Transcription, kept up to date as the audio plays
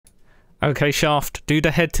Okay, Shaft, do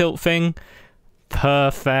the head tilt thing.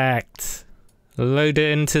 Perfect. Load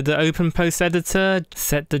it into the OpenPose Editor,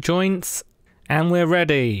 set the joints, and we're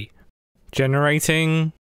ready.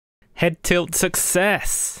 Generating head tilt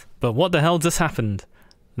success. But what the hell just happened?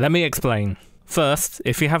 Let me explain. First,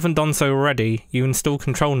 if you haven't done so already, you install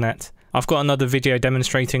ControlNet. I've got another video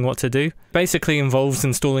demonstrating what to do. Basically involves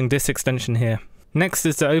installing this extension here. Next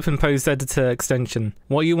is the OpenPose Editor extension.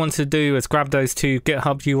 What you want to do is grab those two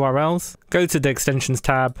GitHub URLs, go to the extensions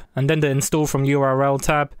tab, and then the install from URL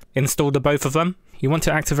tab, install the both of them. You want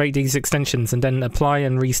to activate these extensions and then apply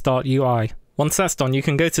and restart UI. Once that's done, you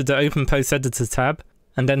can go to the OpenPose Editor tab,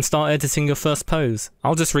 and then start editing your first pose.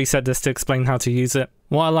 I'll just reset this to explain how to use it.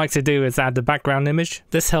 What I like to do is add the background image.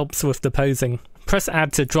 This helps with the posing. Press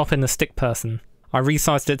add to drop in a stick person. I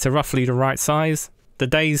resized it to roughly the right size. The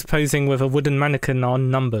days posing with a wooden mannequin are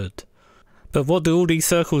numbered. But what do all these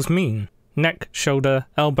circles mean? Neck, shoulder,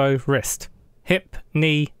 elbow, wrist. Hip,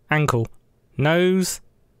 knee, ankle. Nose,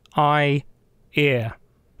 eye, ear.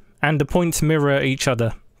 And the points mirror each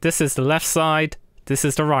other. This is the left side, this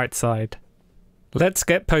is the right side. Let's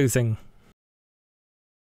get posing.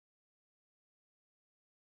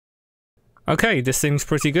 Okay, this seems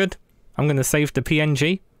pretty good. I'm going to save the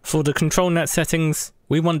PNG. For the ControlNet settings,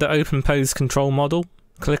 we want the OpenPose control model.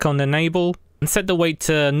 Click on Enable and set the weight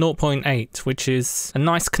to 0.8, which is a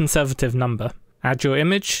nice conservative number. Add your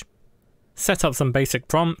image, set up some basic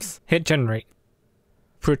prompts, hit Generate.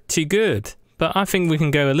 Pretty good, but I think we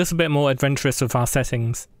can go a little bit more adventurous with our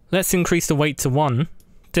settings. Let's increase the weight to 1.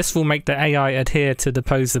 This will make the AI adhere to the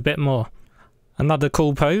pose a bit more. Another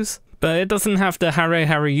cool pose, but it doesn't have the Hare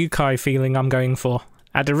Hare Yukai feeling I'm going for.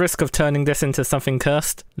 At the risk of turning this into something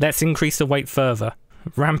cursed, let's increase the weight further.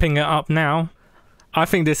 Ramping it up now. I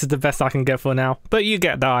think this is the best I can get for now, but you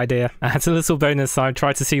get the idea. As a little bonus, I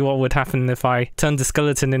tried to see what would happen if I turned the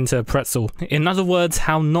skeleton into a pretzel. In other words,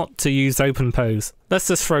 how not to use OpenPose. Let's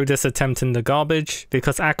just throw this attempt in the garbage,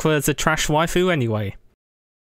 because Aqua is a trash waifu anyway.